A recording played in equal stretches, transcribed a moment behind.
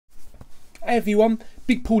Hey everyone,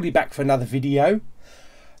 Big Pauly back for another video.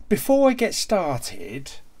 Before I get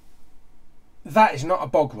started, that is not a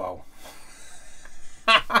bog roll.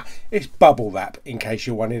 It's bubble wrap, in case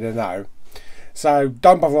you wanted to know. So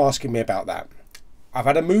don't bother asking me about that. I've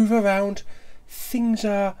had a move around. Things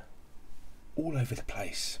are all over the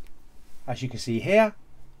place. As you can see here,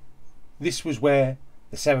 this was where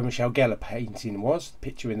the Sarah Michelle Gellar painting was, the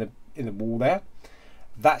picture in the wall there.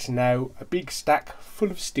 That's now a big stack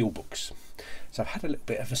full of steelbooks. So I've had a little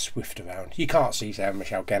bit of a swift around. You can't see Sarah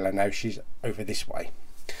Michelle Gellar now, she's over this way.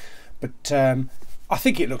 But I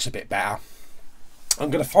think it looks a bit better. I'm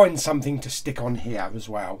going to find something to stick on here as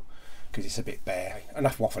well, because it's a bit bare.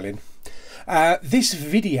 Enough waffling. This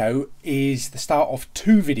video is the start of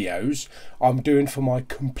 2 videos I'm doing for my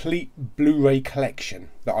complete Blu-ray collection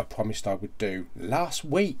that I promised I would do last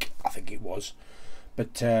week, I think it was.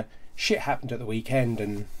 But shit happened at the weekend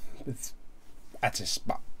and had to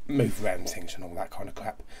move around things and all that kind of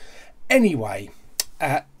crap. Anyway,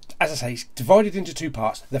 as I say, it's divided into 2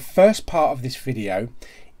 parts. The first part of this video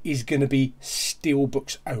is going to be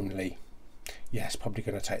steelbooks only. Yeah, it's probably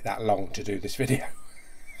going to take that long to do this video.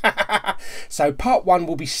 So part 1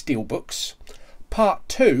 will be steelbooks. Part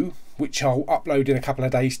 2, which I'll upload in a couple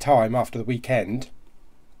of days' time after the weekend,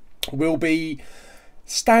 will be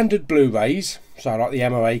standard Blu-rays, so like the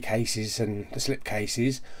MOA cases and the slip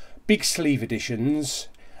cases, big sleeve editions,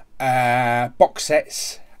 box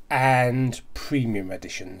sets and premium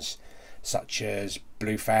editions such as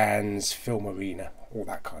Blue Fans, Film Arena, all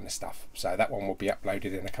that kind of stuff. So that one will be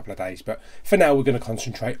uploaded in a couple of days, but for now we're going to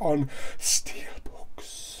concentrate on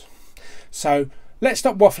steelbooks. So let's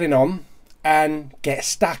stop waffling on and get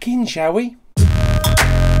stuck in, shall we?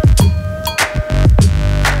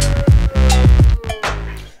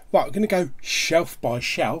 Right, we're going to go shelf by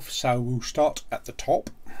shelf, so we'll start at the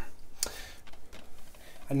top.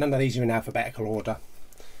 And none of these are in alphabetical order.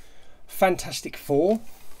 Fantastic Four,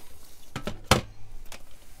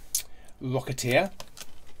 Rocketeer,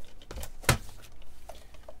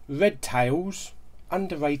 Red Tails,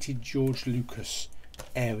 underrated George Lucas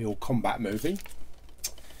aerial combat movie,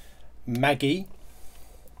 Maggie,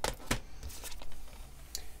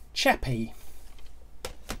 Chappie,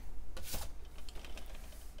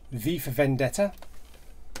 V for Vendetta,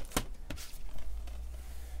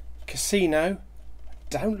 Casino.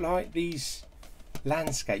 Don't like these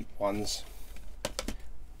landscape ones.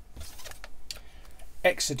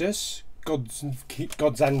 Exodus, Gods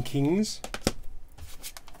and Kings,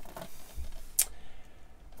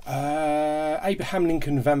 Abraham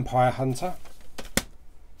Lincoln Vampire Hunter,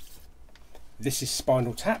 This is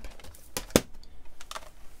Spinal Tap,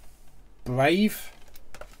 Brave,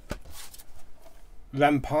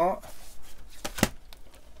 Rampart,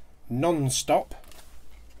 Non-Stop,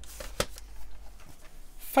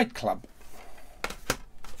 Fight Club,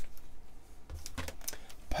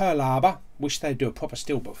 Pearl Harbor. Wish they'd do a proper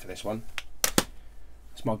steelbook for this one.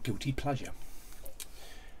 It's my guilty pleasure.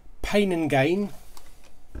 Pain and Gain,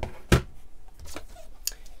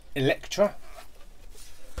 Electra,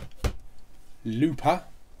 Looper,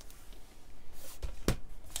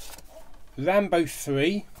 Rambo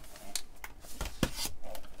 3,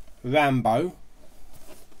 Rambo,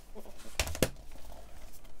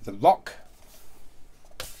 The Rock,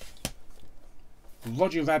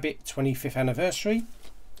 Roger Rabbit 25th Anniversary,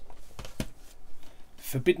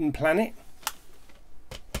 Forbidden Planet,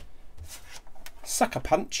 Sucker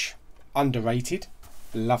Punch, underrated,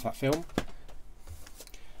 love that film,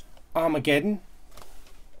 Armageddon,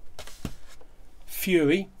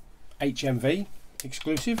 Fury, HMV,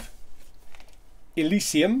 exclusive,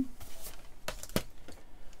 Elysium,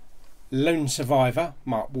 Lone Survivor,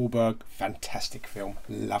 Mark Wahlberg, fantastic film,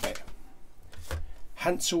 love it,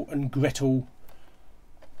 Hansel and Gretel,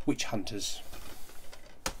 Witch Hunters,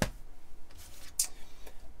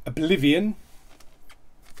 Oblivion,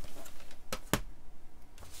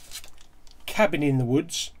 Cabin in the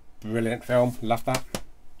Woods, brilliant film, love that,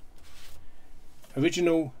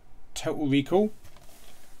 original Total Recall,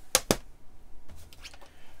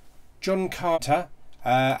 John Carter,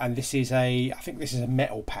 and this is I think this is a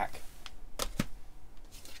metal pack,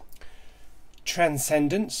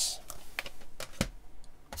 Transcendence,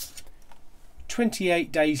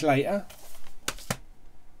 28 Days Later,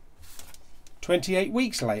 28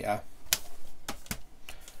 Weeks Later,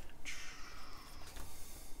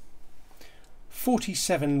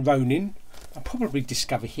 47 Ronin. I'll probably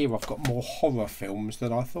discover here I've got more horror films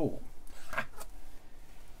than I thought.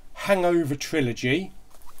 Hangover Trilogy.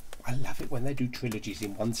 I love it when they do trilogies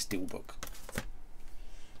in one steelbook.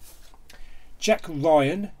 Jack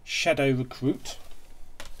Ryan, Shadow Recruit.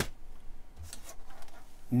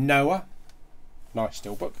 Noah, Nice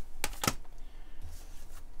Steelbook.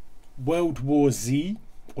 World War Z,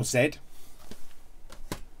 or Z.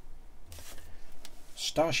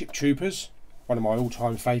 Starship Troopers, one of my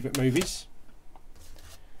all-time favourite movies.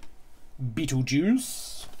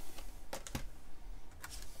 Beetlejuice.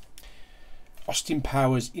 Austin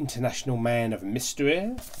Powers, International Man of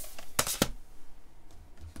Mystery.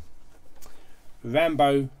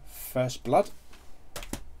 Rambo, First Blood.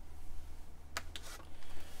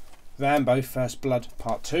 Rambo, First Blood,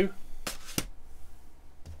 Part 2.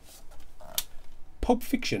 Pulp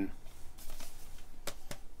Fiction.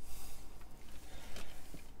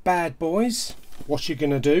 Bad Boys, What You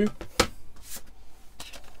Gonna Do.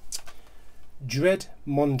 Dread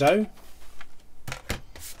Mondo.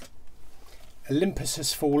 Olympus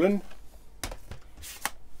Has Fallen.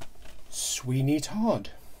 Sweeney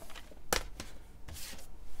Todd.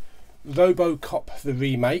 RoboCop the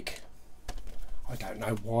remake. I don't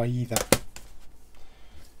know why either.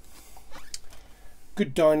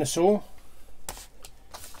 Good Dinosaur.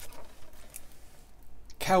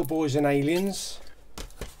 Cowboys and Aliens.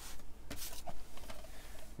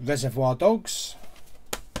 Reservoir Dogs.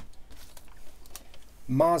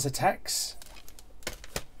 Mars Attacks.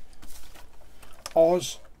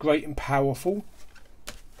 Oz, Great and Powerful.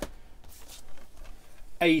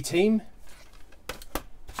 A-Team.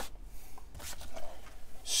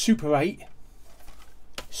 Super 8.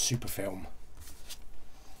 Super film.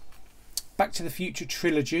 Back to the Future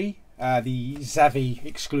trilogy. The Zavvi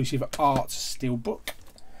exclusive art Steelbook.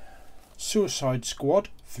 Suicide Squad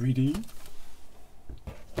 3D.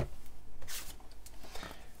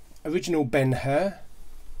 Original Ben-Hur.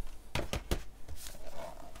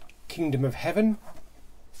 Kingdom of Heaven.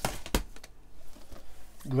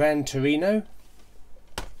 Gran Torino.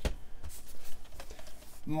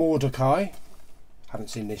 Mordecai. Haven't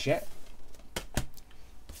seen this yet.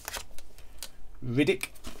 Riddick.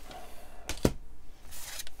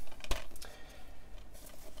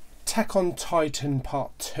 Attack on Titan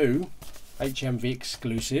Part 2. HMV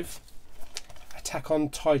exclusive. Attack on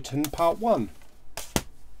Titan Part 1.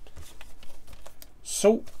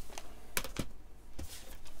 Salt.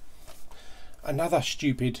 Another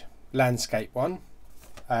stupid landscape one.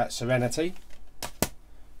 Serenity.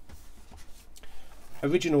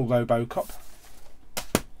 Original RoboCop.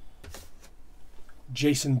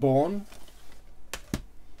 Jason Bourne.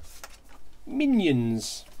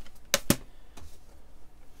 Minions.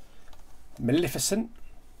 Maleficent.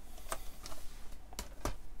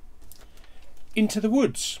 Into the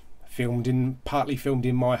Woods, partly filmed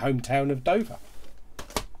in my hometown of Dover.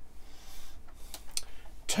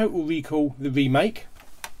 Total Recall the remake.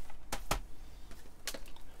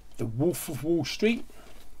 The Wolf of Wall Street.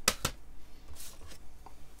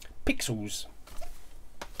 Pixels.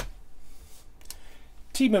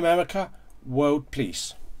 Team America World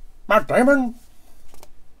Police. Matt Damon.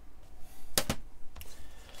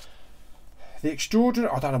 The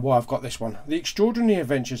Extraordinary... I don't know why I've got this one. The Extraordinary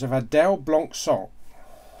Adventures of Adele Blanc-Salt.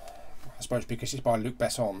 I suppose because it's by Luc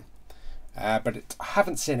Besson. But I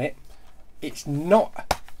haven't seen it. It's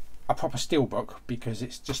not a proper Steelbook because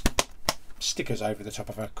it's just stickers over the top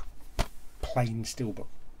of a plain Steelbook.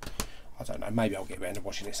 I don't know. Maybe I'll get around to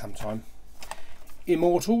watching it sometime.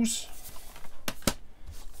 Immortals.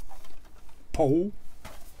 Paul.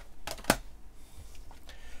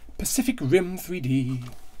 Pacific Rim 3D.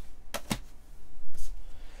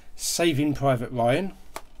 Saving Private Ryan,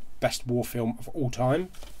 best war film of all time.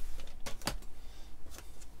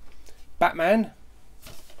 Batman.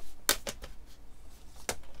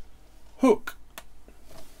 Hook.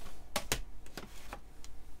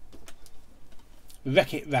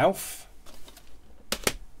 Wreck-It Ralph.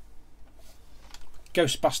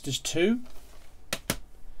 Ghostbusters 2.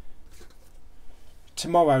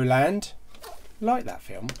 Tomorrowland. Like that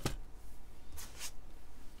film.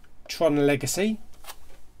 Tron Legacy.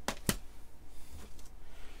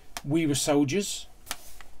 We Were Soldiers.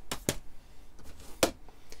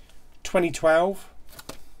 2012.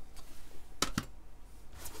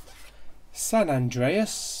 San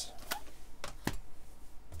Andreas.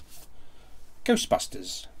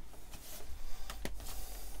 Ghostbusters.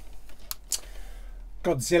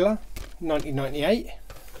 Godzilla 1998.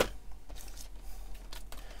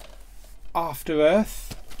 After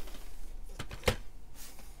Earth.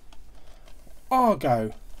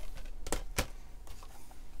 Argo.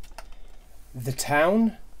 The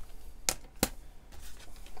Town.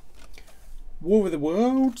 War of the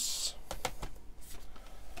Worlds.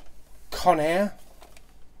 Con Air.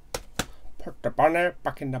 Put the bunny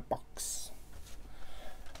back in the box.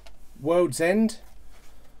 World's End.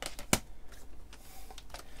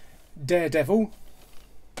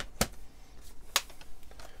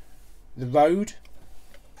 The Road,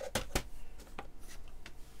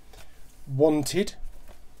 Wanted,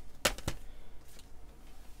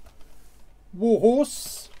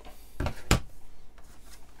 Warhorse,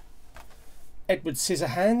 Edward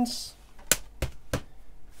Scissorhands,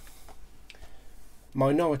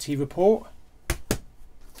 Minority Report,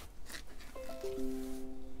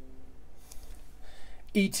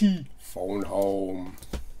 E.T. Phone Home,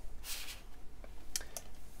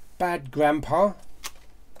 Bad Grandpa,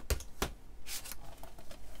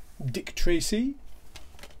 Dick Tracy,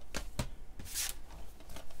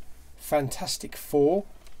 Fantastic Four,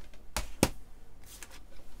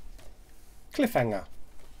 Cliffhanger,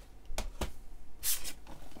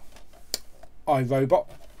 iRobot,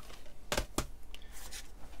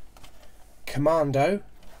 Commando,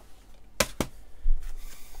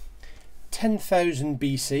 10,000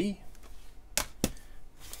 BC,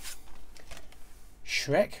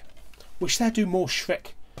 Shrek. Wish they'd do more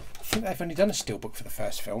Shrek. I think they've only done a steelbook for the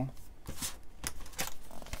first film.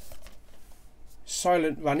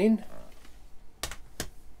 Silent Running,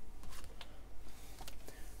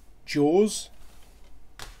 Jaws,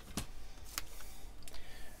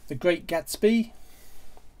 The Great Gatsby,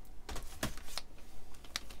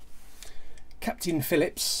 Captain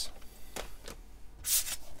Phillips,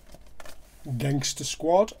 Gangster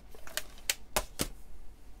Squad,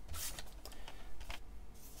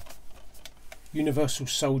 Universal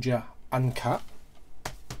Soldier Uncut,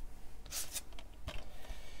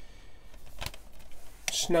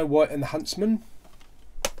 Snow White and the Huntsman,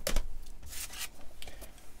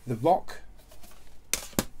 The Rock,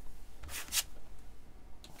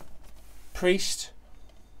 Priest,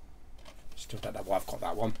 still don't know why I've got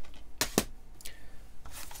that one,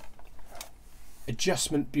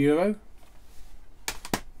 Adjustment Bureau,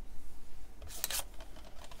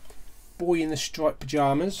 Boy in the Striped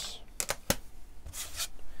Pyjamas,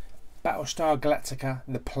 Battlestar Galactica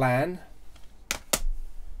The Plan,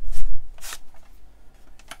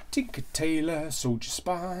 Tinker Tailor Soldier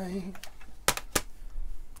Spy,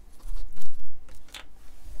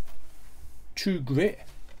 True Grit,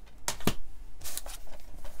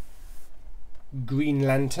 Green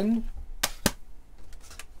Lantern,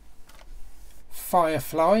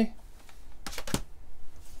 Firefly,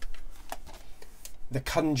 The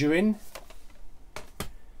Conjuring,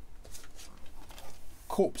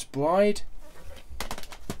 Corpse Bride,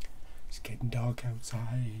 it's getting dark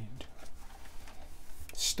outside,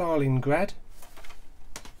 Stalingrad,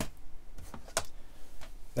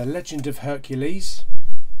 The Legend of Hercules.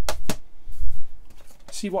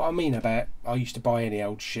 See what I mean about I used to buy any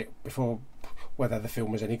old shit before whether the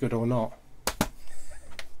film was any good or not.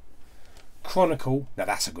 Chronicle, now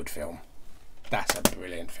that's a good film. That's a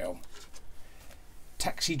brilliant film.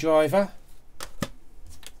 Taxi Driver,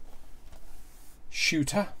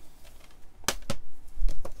 Shooter,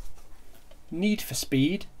 Need for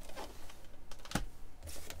Speed,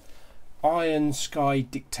 Iron Sky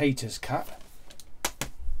Dictator's Cut,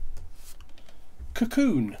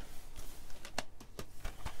 Cocoon,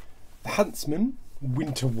 The Huntsman,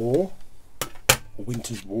 Winter War, or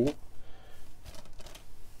Winter's War,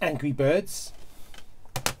 Angry Birds,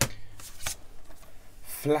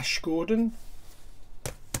 Flash Gordon,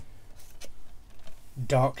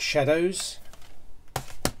 Dark Shadows,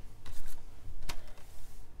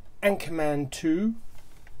 Anchorman 2,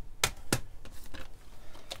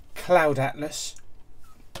 Cloud Atlas,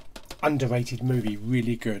 underrated movie,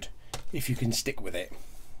 really good if you can stick with it.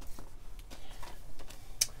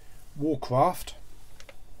 Warcraft,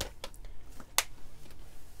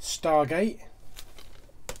 Stargate,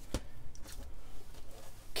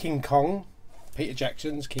 King Kong, Peter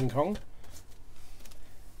Jackson's King Kong,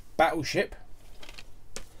 Battleship,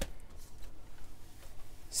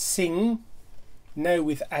 Sing, now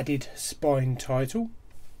with added spine title,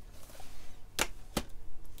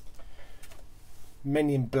 Men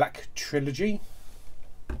in Black Trilogy,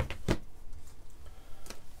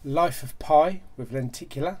 Life of Pi with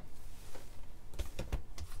Lenticular,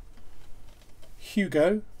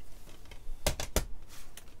 Hugo,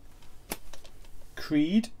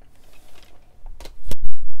 Creed,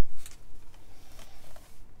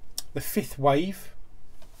 The Fifth Wave,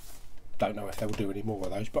 don't know if they'll do any more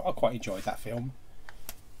of those, but I quite enjoyed that film.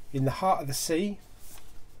 In the Heart of the Sea,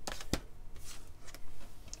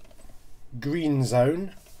 Green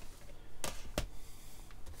Zone,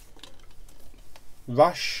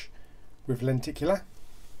 Rush with Lenticular,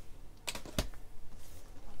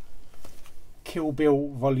 Kill Bill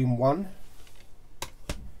Volume 1,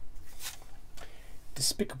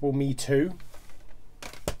 Despicable Me 2,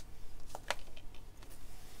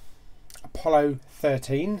 Apollo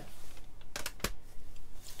 13,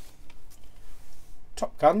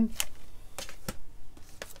 Top Gun,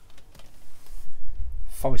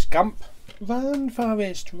 Forrest Gump, run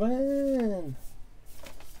Forrest, run,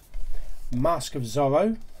 Mask of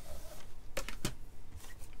Zorro,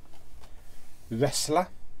 Wrestler,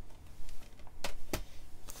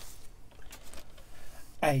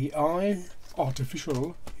 AI,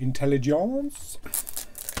 Artificial Intelligence,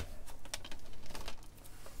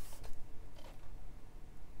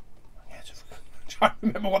 I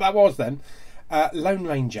remember what that was then. Lone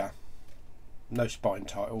Ranger. No spine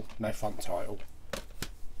title, no front title.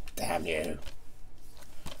 Damn you.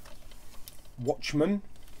 Watchmen.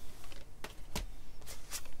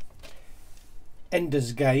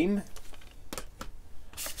 Ender's Game.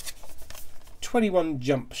 21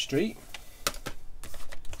 Jump Street.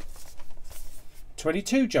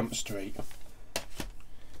 22 Jump Street.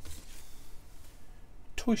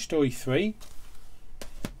 Toy Story 3.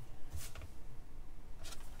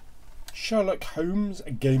 Sherlock Holmes,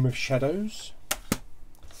 A Game of Shadows.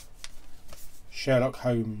 Sherlock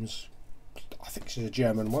Holmes, I think this is a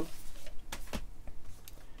German one.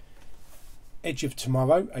 Edge of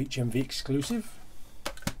Tomorrow, HMV exclusive.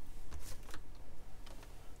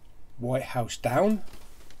 White House Down.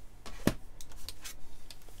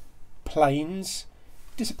 Planes.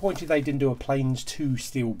 Disappointed they didn't do a Planes 2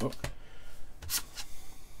 Steelbook.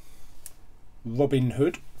 Robin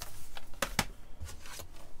Hood.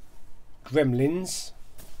 Gremlins,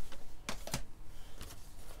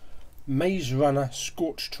 Maze Runner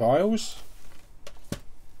Scorch Trials,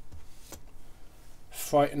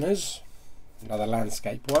 Frighteners, another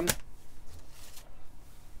landscape one,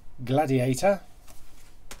 Gladiator,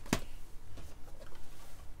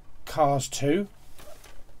 Cars 2,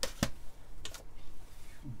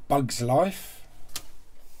 Bug's Life,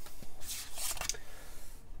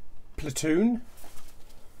 Platoon,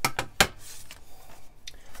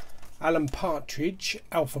 Alan Partridge,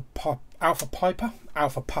 Alpha Papa,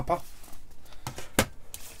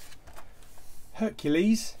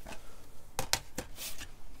 Hercules,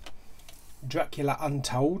 Dracula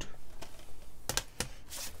Untold,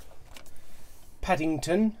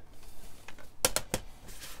 Paddington,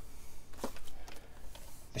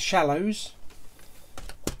 The Shallows,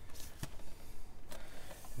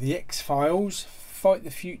 The X-Files, Fight the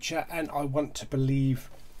Future, and I Want to Believe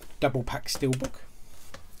double pack Steelbook.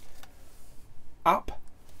 Up,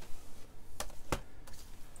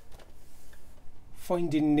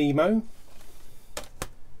 Finding Nemo,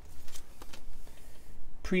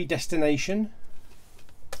 Predestination,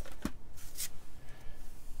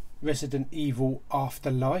 Resident Evil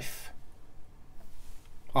Afterlife,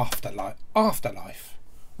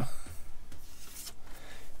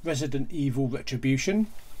 Resident Evil Retribution,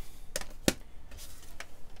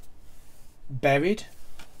 Buried,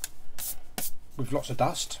 with lots of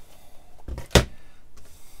dust,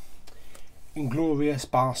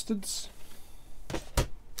 Inglourious Bastards,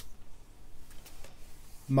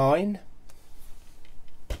 Mine,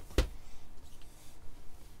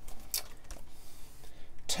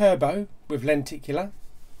 Turbo with Lenticular,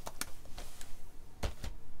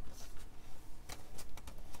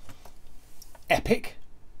 Epic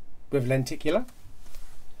with Lenticular,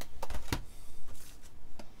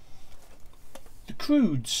 The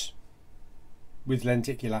Croods with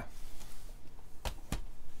Lenticular,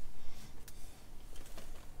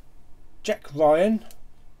 Jack Reacher,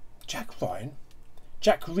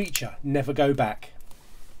 Never Go Back,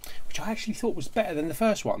 which I actually thought was better than the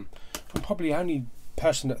first one. I'm probably the only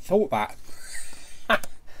person that thought that.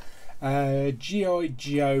 G.I.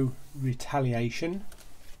 Joe Retaliation,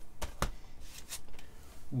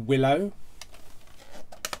 Willow,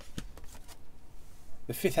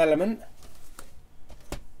 The Fifth Element,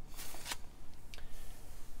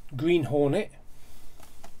 Green Hornet,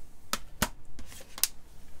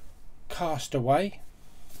 Castaway,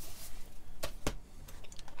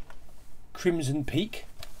 Crimson Peak,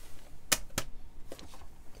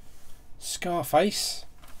 Scarface,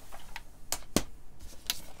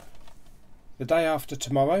 The Day After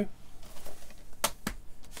Tomorrow,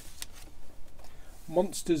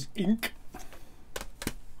 Monsters Inc.,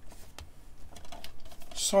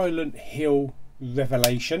 Silent Hill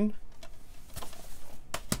Revelation,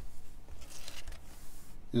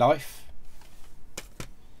 Life,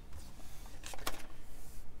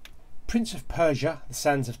 Prince of Persia, The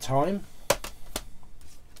Sands of Time,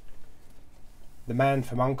 The Man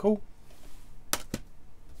from U.N.C.L.E.,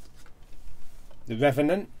 The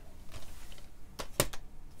Revenant,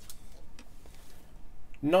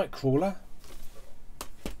 Nightcrawler,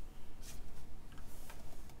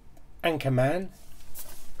 Anchorman,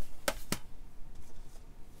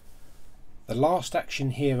 The Last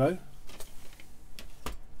Action Hero,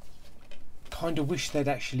 kind of wish they'd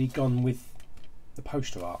actually gone with the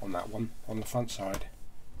poster art on that one, on the front side.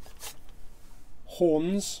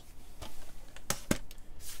 Horns.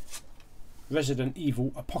 Resident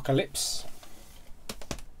Evil Apocalypse.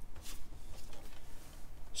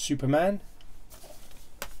 Superman.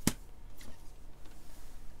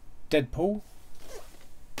 Deadpool.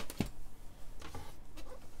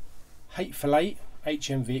 Hateful Eight,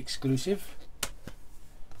 HMV exclusive.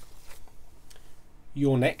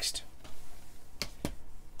 You're Next.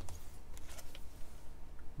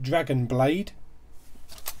 Dragon Blade.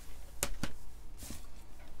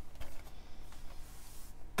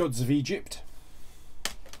 Gods of Egypt.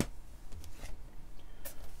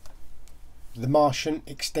 The Martian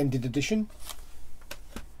Extended Edition.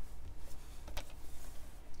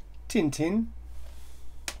 Tintin.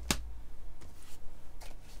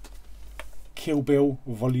 Kill Bill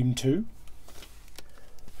Volume 2.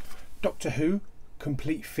 Doctor Who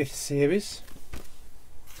Complete 5th Series.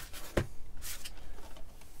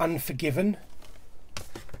 Unforgiven.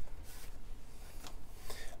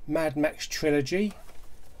 Mad Max Trilogy.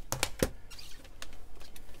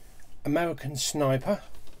 American Sniper.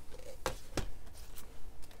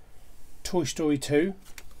 Toy Story 2.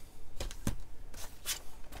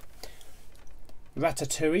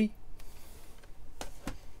 Ratatouille.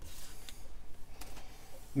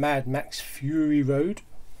 Mad Max Fury Road.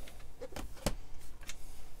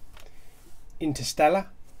 Interstellar.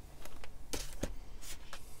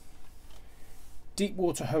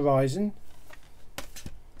 Deepwater Horizon.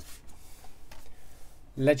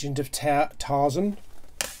 Legend of Tarzan.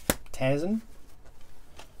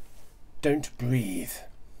 Don't Breathe.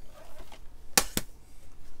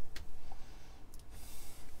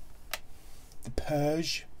 The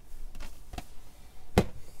Purge.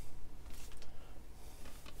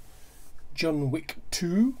 John Wick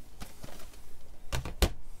 2.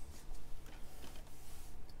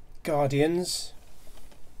 Guardians.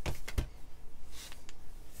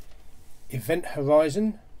 Event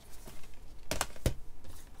Horizon.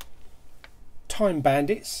 Time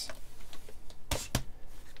Bandits.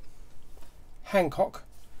 Hancock.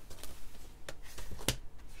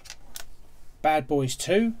 Bad Boys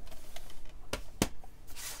 2.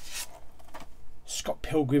 Scott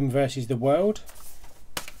Pilgrim vs. the World.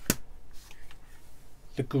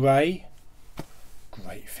 The Grey.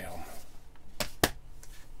 Great film.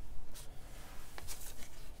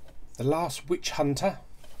 The Last Witch Hunter.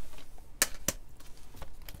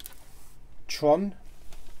 Tron.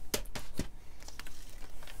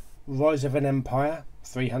 Rise of an Empire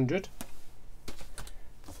 300.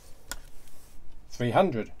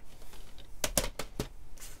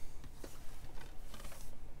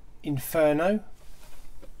 Inferno.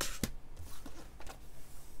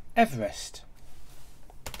 Everest.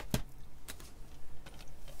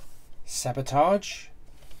 Sabotage.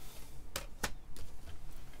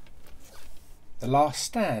 The Last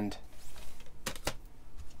Stand.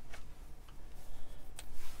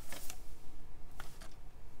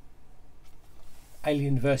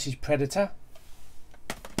 Alien vs Predator.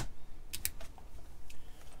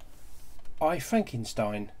 I,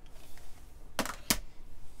 Frankenstein.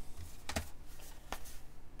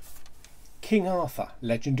 King Arthur,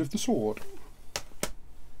 Legend of the Sword.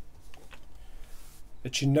 The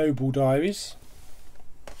Chernobyl Diaries.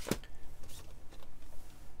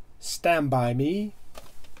 Stand By Me.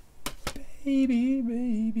 Baby,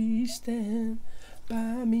 baby, stand by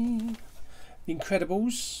me. The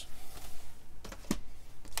Incredibles.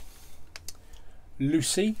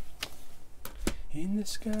 Lucy. In the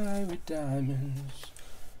Sky with Diamonds.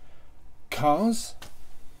 Cars.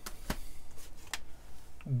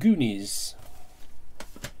 Goonies.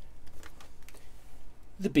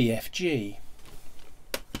 The BFG.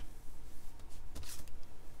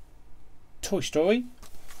 Toy Story.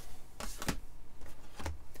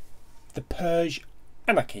 The Purge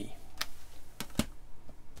Anarchy.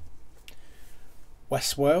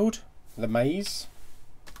 Westworld. The Maze.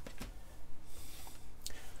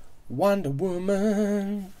 Wonder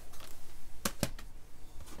Woman.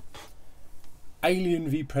 Alien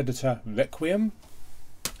v Predator Requiem.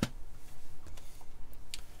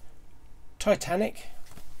 Titanic.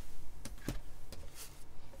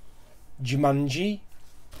 Jumanji.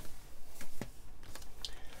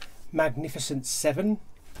 Magnificent Seven,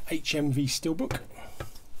 HMV Steelbook.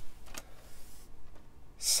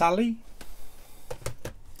 Sully.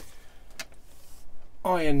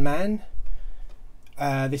 Iron Man.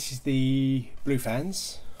 This is the blue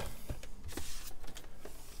fans.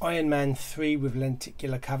 Iron Man 3 with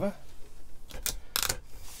lenticular cover.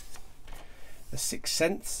 The Sixth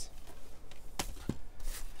Sense.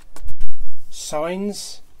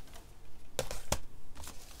 Signs.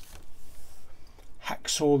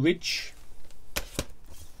 Hacksaw Ridge,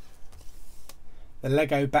 the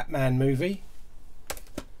Lego Batman movie,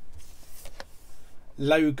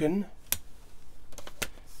 Logan,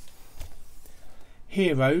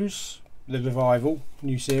 Heroes, the revival,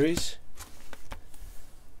 new series,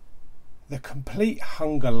 the complete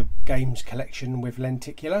Hunger Games collection with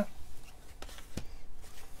Lenticular,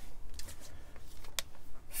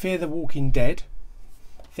 Fear the Walking Dead,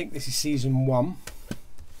 I think this is season 1,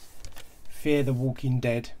 Fear the Walking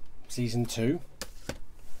Dead season 2,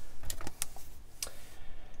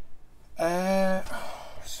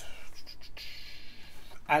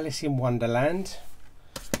 Alice in Wonderland,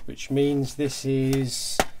 which means this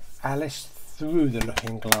is Alice Through the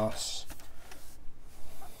Looking Glass,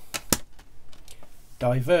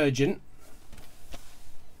 Divergent,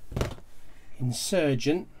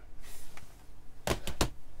 Insurgent,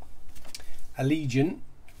 Allegiant,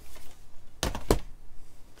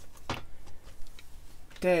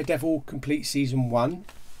 Daredevil Complete Season 1,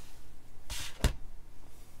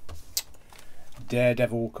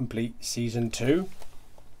 Daredevil Complete Season 2,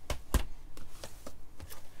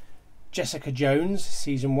 Jessica Jones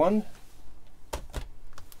Season 1,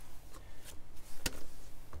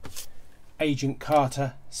 Agent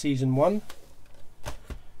Carter Season 1,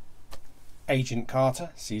 Agent Carter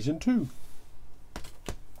Season 2,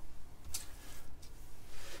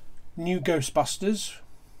 New Ghostbusters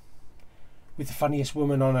with the funniest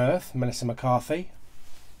woman on earth, Melissa McCarthy,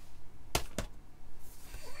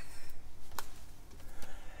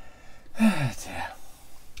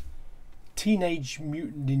 Teenage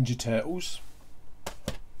Mutant Ninja Turtles,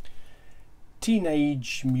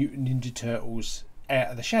 Teenage Mutant Ninja Turtles Out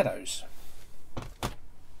of the Shadows,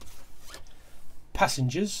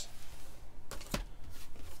 Passengers,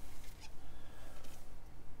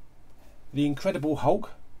 The Incredible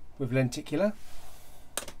Hulk with Lenticular,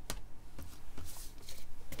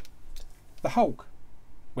 The Hulk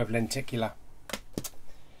with Lenticular,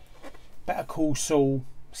 Better Call Saul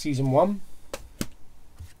Season 1,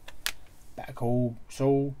 Better Call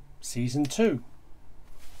Saul Season 2,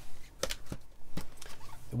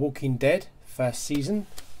 The Walking Dead first season,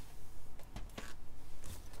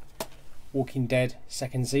 Walking Dead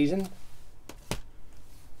second season,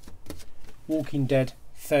 Walking Dead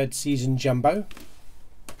third season jumbo,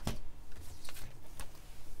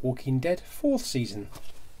 Walking Dead fourth season,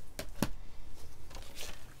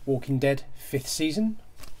 Walking Dead fifth season,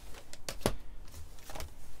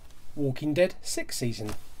 Walking Dead sixth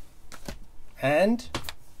season, and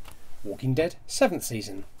Walking Dead 7th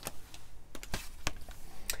season.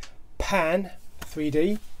 Pan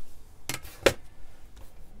 3D,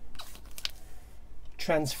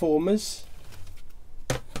 Transformers,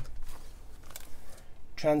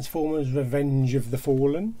 Transformers Revenge of the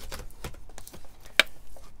Fallen,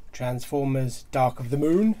 Transformers Dark of the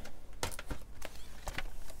Moon,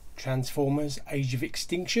 Transformers Age of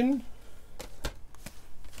Extinction,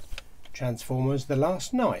 Transformers The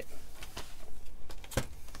Last Night,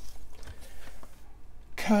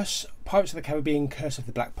 Pirates of the Caribbean Curse of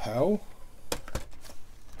the Black Pearl,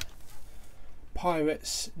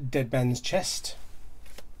 Pirates Dead Man's Chest,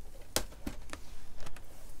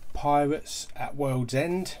 Pirates at World's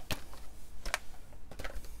End,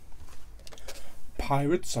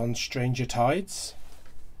 Pirates on Stranger Tides,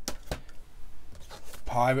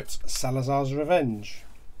 Pirates Salazar's Revenge,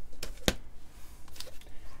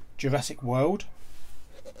 Jurassic World,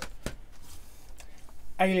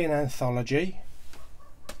 Alien Anthology,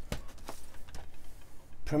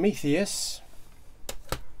 Prometheus,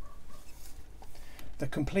 the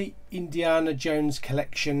complete Indiana Jones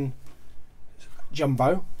collection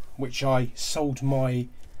jumbo, which I sold my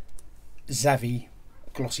Zavvi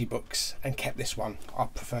glossy books and kept this one. I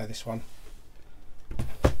prefer this one.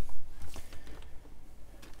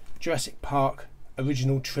 Jurassic Park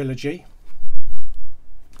Original Trilogy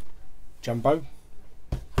jumbo,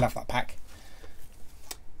 love that pack.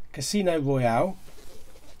 Casino Royale,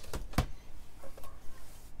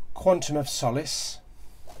 Quantum of Solace,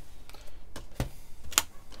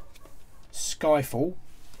 Skyfall,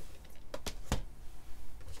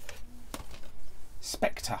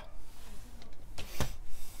 Spectre,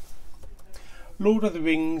 Lord of the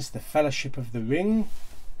Rings, The Fellowship of the Ring,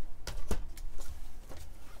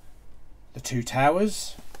 The Two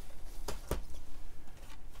Towers,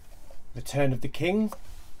 Return of the King,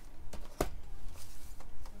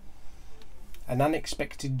 An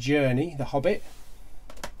Unexpected Journey, The Hobbit,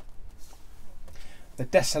 The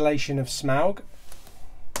Desolation of Smaug,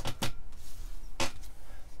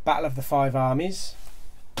 Battle of the Five Armies,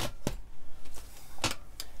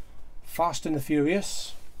 Fast and the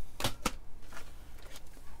Furious,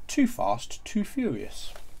 Too Fast, Too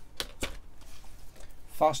Furious,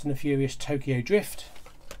 Fast and the Furious Tokyo Drift,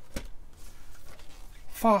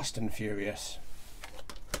 Fast and Furious,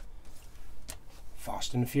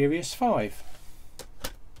 Fast and Furious 5,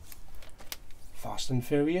 Fast and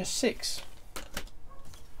Furious 6,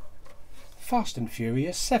 Fast and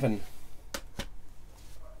Furious 7,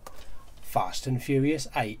 Fast and Furious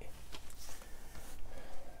 8,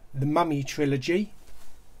 The Mummy Trilogy,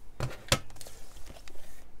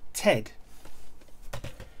 Ted,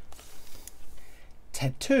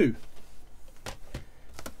 Ted 2,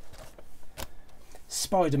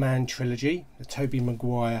 Spider-Man Trilogy, the Tobey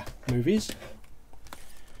Maguire movies,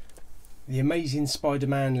 The Amazing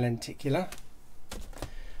Spider-Man Lenticular,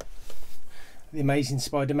 The Amazing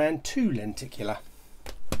Spider-Man 2 Lenticular,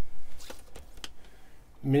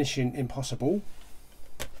 Mission Impossible,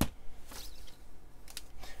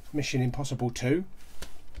 Mission Impossible 2,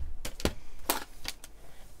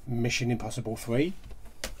 Mission Impossible 3,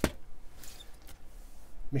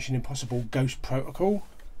 Mission Impossible Ghost Protocol,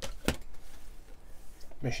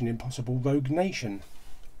 Mission Impossible Rogue Nation,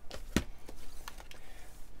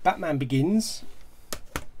 Batman Begins,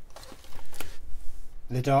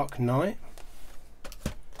 The Dark Knight,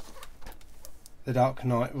 The Dark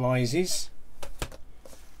Knight Rises,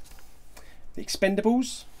 The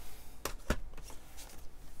Expendables,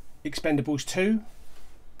 Expendables 2,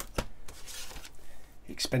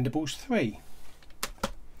 Expendables 3,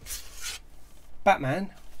 Batman,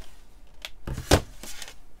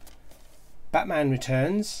 Batman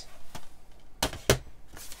Returns,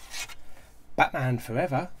 Batman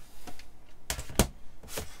Forever,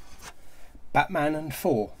 Batman and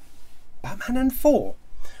 4, Batman and 4,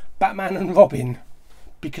 Batman and Robin,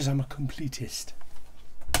 because I'm a completist,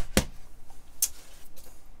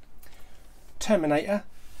 Terminator,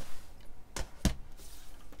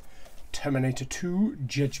 Terminator 2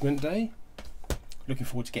 Judgment Day, looking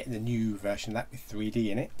forward to getting the new version of that with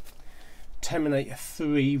 3D in it, Terminator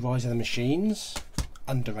 3 Rise of the Machines,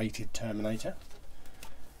 underrated Terminator,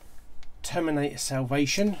 Terminator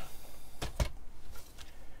Salvation,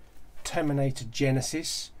 Terminator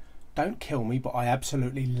Genesis. Don't kill me, but I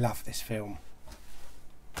absolutely love this film.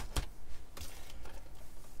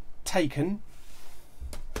 Taken,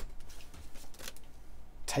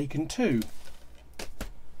 Taken 2,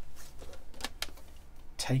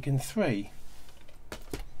 Taken 3,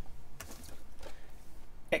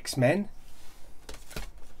 X-Men,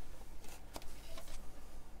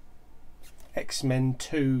 X-Men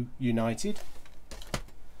 2 United,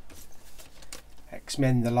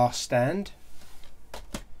 X-Men The Last Stand,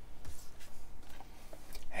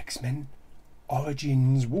 X-Men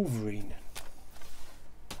Origins Wolverine,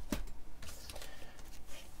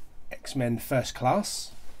 X-Men First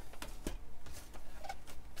Class,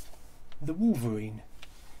 The Wolverine,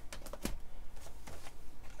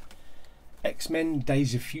 X-Men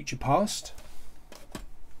Days of Future Past,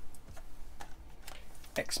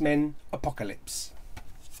 X-Men Apocalypse,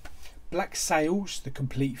 Black Sails the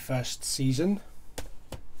complete first season,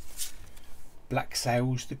 Black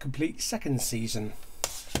Sails the complete second season,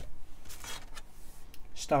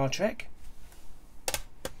 Star Trek,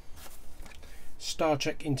 Star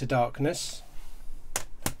Trek Into Darkness,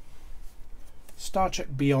 Star Trek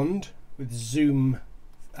Beyond with Zoom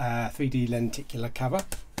 3D lenticular cover,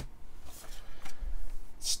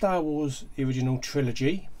 Star Wars the Original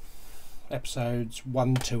Trilogy, episodes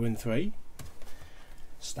 1, 2 and 3,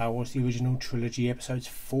 Star Wars the Original Trilogy episodes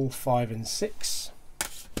 4, 5 and 6,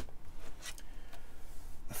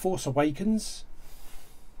 The Force Awakens,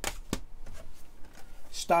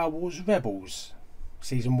 Star Wars Rebels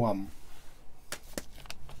Season 1,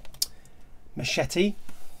 Machete,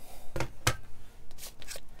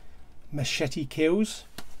 Machete Kills,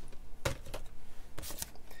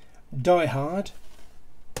 Die Hard,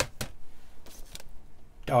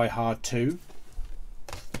 Die Hard 2,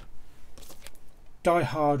 Die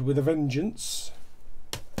Hard with a Vengeance,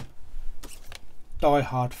 Die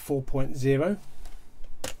Hard 4.0,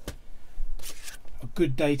 A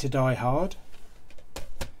Good Day to Die Hard,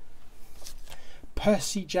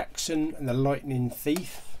 Percy Jackson and the Lightning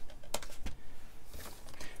Thief,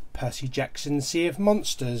 Percy Jackson Sea of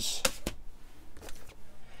Monsters,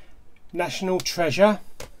 National Treasure,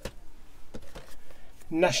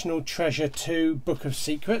 National Treasure 2 Book of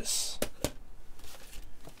Secrets,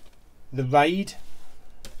 The Raid,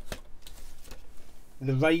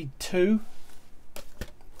 The Raid 2,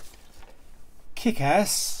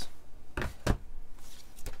 Kick-Ass,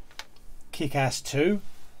 Kick-Ass 2,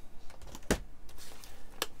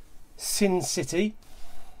 Sin City,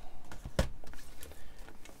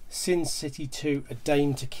 Sin City 2 A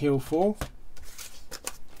Dame to Kill For,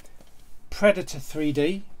 Predator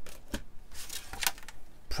 3D,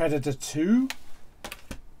 Predator 2,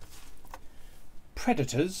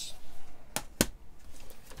 Predators,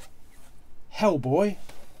 Hellboy,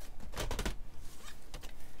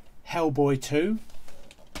 Hellboy 2,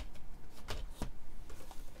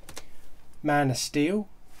 Man of Steel,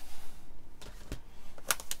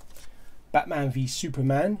 Batman v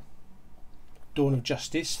Superman, Dawn of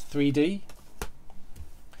Justice 3D.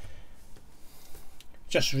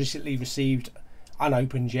 Just recently received,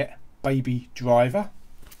 unopened yet, Baby Driver.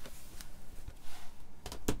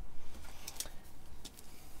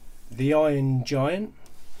 The Iron Giant,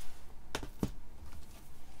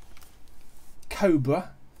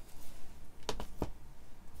 Cobra,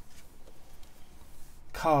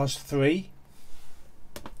 Cars 3,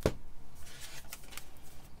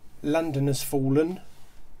 London Has Fallen,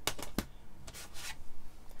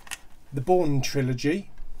 the Bourne Trilogy,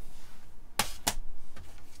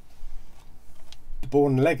 the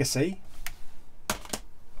Bourne Legacy,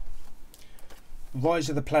 Rise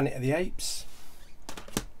of the Planet of the Apes,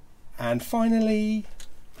 and finally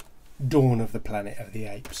Dawn of the Planet of the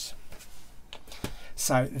Apes.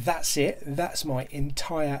 So that's it. That's my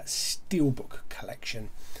entire Steelbook collection.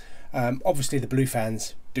 Obviously the blue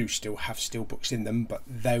fans do still have Steelbooks in them, but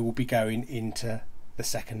they will be going into the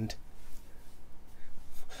second.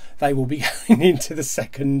 They will be going into the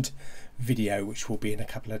second video, which will be in a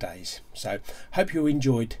couple of days. So hope you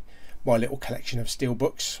enjoyed my little collection of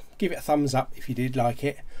Steelbooks. Give it a thumbs up if you did like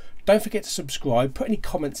it. Don't forget to subscribe. Put any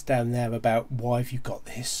comments down there about why have you got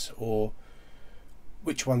this, or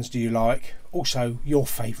which ones do you like. Also your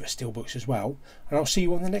favourite Steelbooks as well. And I'll see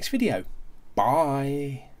you on the next video.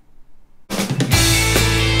 Bye.